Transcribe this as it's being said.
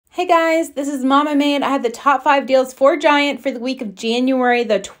Hey guys, this is Mama Made. I have the top 5 deals for Giant for the week of January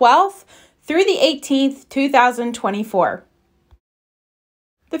the 12th through the 18th, 2024.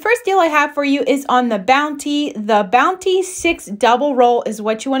 The first deal I have for you is on the Bounty. The Bounty 6 double roll is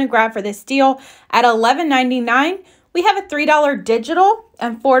what you want to grab for this deal at $11.99. We have a $3 digital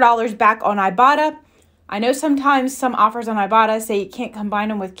and $4 back on Ibotta. I know sometimes some offers on Ibotta say you can't combine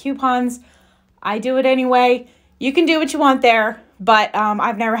them with coupons. I do it anyway. You can do what you want there, but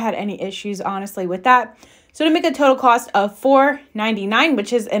I've never had any issues, honestly, with that. So to make a total cost of $4.99,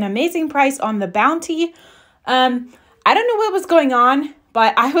 which is an amazing price on the Bounty. I don't know what was going on,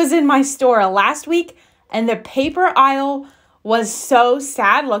 but I was in my store last week, and the paper aisle was so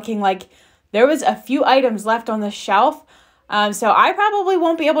sad looking. Like there was a few items left on the shelf. So I probably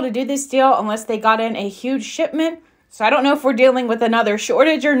won't be able to do this deal unless they got in a huge shipment. So I don't know if we're dealing with another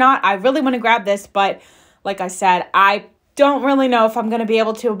shortage or not. I really want to grab this, but like I said, I don't really know if I'm going to be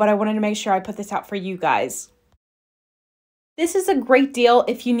able to, but I wanted to make sure I put this out for you guys. This is a great deal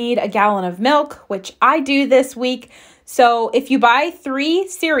if you need a gallon of milk, which I do this week. So if you buy 3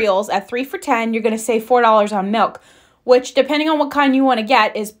 cereals at 3 for $10, you're going to save $4 on milk, which depending on what kind you want to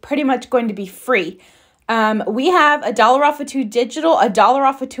get is pretty much going to be free. We have $1 off of 2 digital, $1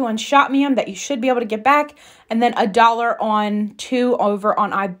 off of 2 on Shopmium that you should be able to get back, and then $1 on 2 over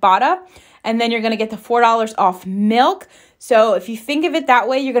on Ibotta. And then you're going to get the $4 off milk. So if you think of it that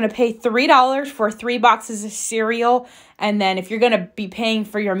way, you're going to pay $3 for 3 boxes of cereal. And then if you're going to be paying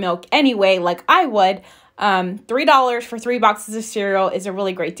for your milk anyway, like I would, $3 for 3 boxes of cereal is a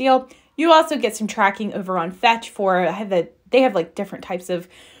really great deal. You also get some tracking over on Fetch for, they have like different types of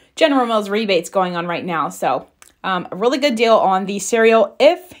General Mills rebates going on right now. So a really good deal on the cereal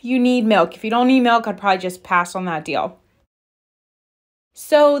if you need milk. If you don't need milk, I'd probably just pass on that deal.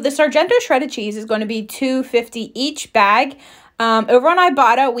 So the Sargento shredded cheese is going to be $2.50 each bag. Over on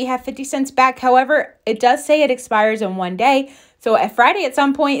Ibotta, we have 50 cents back. However, it does say it expires in 1 day. So at Friday at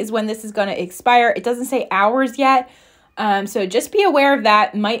some point is when this is going to expire. It doesn't say hours yet. So just be aware of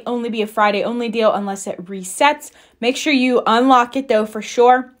that. It might only be a Friday only deal unless it resets. Make sure you unlock it though for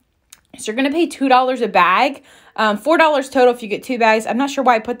sure. So you're going to pay $2 a bag, $4 total if you get 2 bags. I'm not sure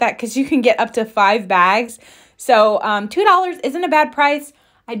why I put that because you can get up to 5 bags. So $2 isn't a bad price.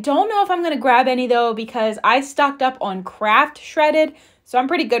 I don't know if I'm going to grab any though because I stocked up on Kraft shredded. So I'm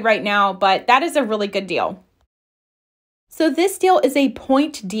pretty good right now, but that is a really good deal. So this deal is a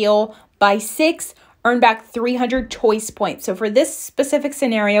point deal. Buy 6, earn back 300 choice points. So for this specific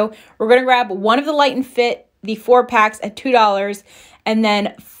scenario, we're going to grab one of the Light and Fit, the 4 packs at $2. And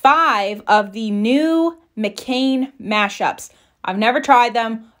then 5 of the new McCain mashups. I've never tried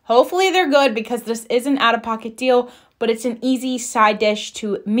them. Hopefully they're good because this is an out-of-pocket deal, but it's an easy side dish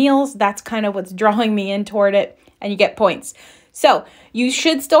to meals. That's kind of what's drawing me in toward it, and you get points. So you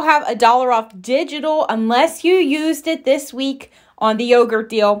should still have $1 off digital unless you used it this week on the yogurt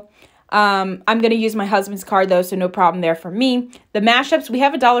deal. I'm going to use my husband's card though, so no problem there for me. The mashups, we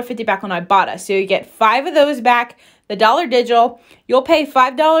have $1.50 back on Ibotta, so you get 5 of those back. The $1 digital, you'll pay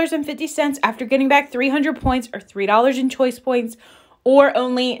 $5.50 after getting back 300 points or $3 in choice points, or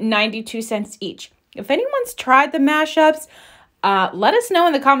only 92 cents each. If anyone's tried the mashups, let us know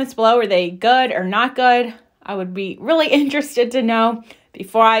in the comments below. Are they good or not good? I would be really interested to know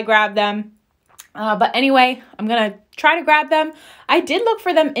before I grab them. But anyway, I'm going to try to grab them. I did look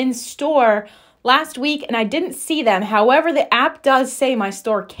for them in store last week and I didn't see them. However, the app does say my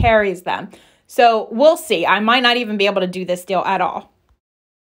store carries them. So we'll see. I might not even be able to do this deal at all.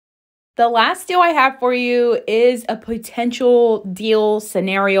 The last deal I have for you is a potential deal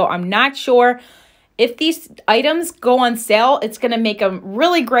scenario. I'm not sure if these items go on sale. It's going to make them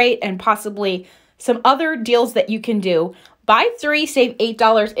really great and possibly some other deals that you can do. Buy 3, save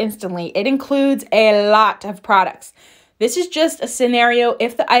 $8 instantly. It includes a lot of products. This is just a scenario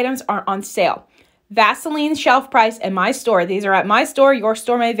if the items are on sale. Vaseline shelf price at my store, these are at my store, your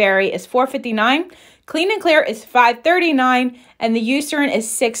store may vary, is $4.59. Clean and Clear is $5.39, and the Eucerin is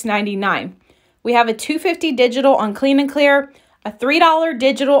 $6.99. We have a $2.50 digital on Clean and Clear, a $3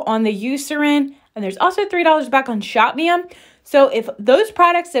 digital on the Eucerin, and there's also $3 back on Shopmium. So if those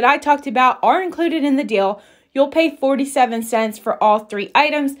products that I talked about are included in the deal, you'll pay 47 cents for all 3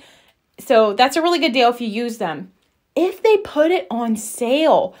 items. So that's a really good deal if you use them. If they put it on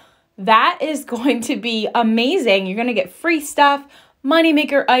sale, that is going to be amazing. You're going to get free stuff,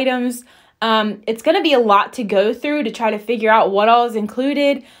 moneymaker items. It's going to be a lot to go through to try to figure out what all is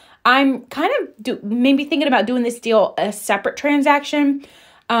included. I'm kind of maybe thinking about doing this deal a separate transaction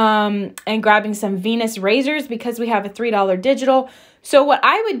and grabbing some Venus razors because we have a $3 digital. So what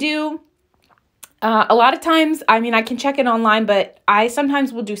I would do A lot of times, I mean, I can check it online, but I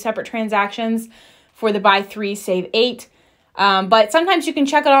sometimes will do separate transactions for the buy 3, save 8. But sometimes you can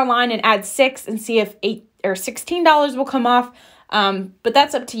check it online and add 6 and see if $8 or $16 will come off. But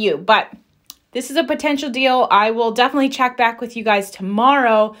that's up to you. But this is a potential deal. I will definitely check back with you guys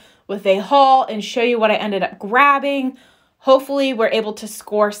tomorrow with a haul and show you what I ended up grabbing. Hopefully, we're able to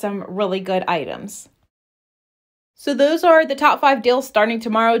score some really good items. So those are the top 5 deals starting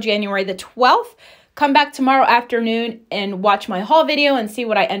tomorrow, January the 12th. Come back tomorrow afternoon and watch my haul video and see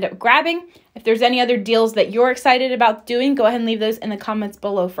what I end up grabbing. If there's any other deals that you're excited about doing, go ahead and leave those in the comments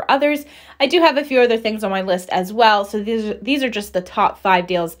below for others. I do have a few other things on my list as well, so these are just the top 5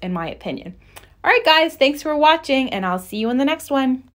 deals in my opinion. All right, guys, thanks for watching, and I'll see you in the next one.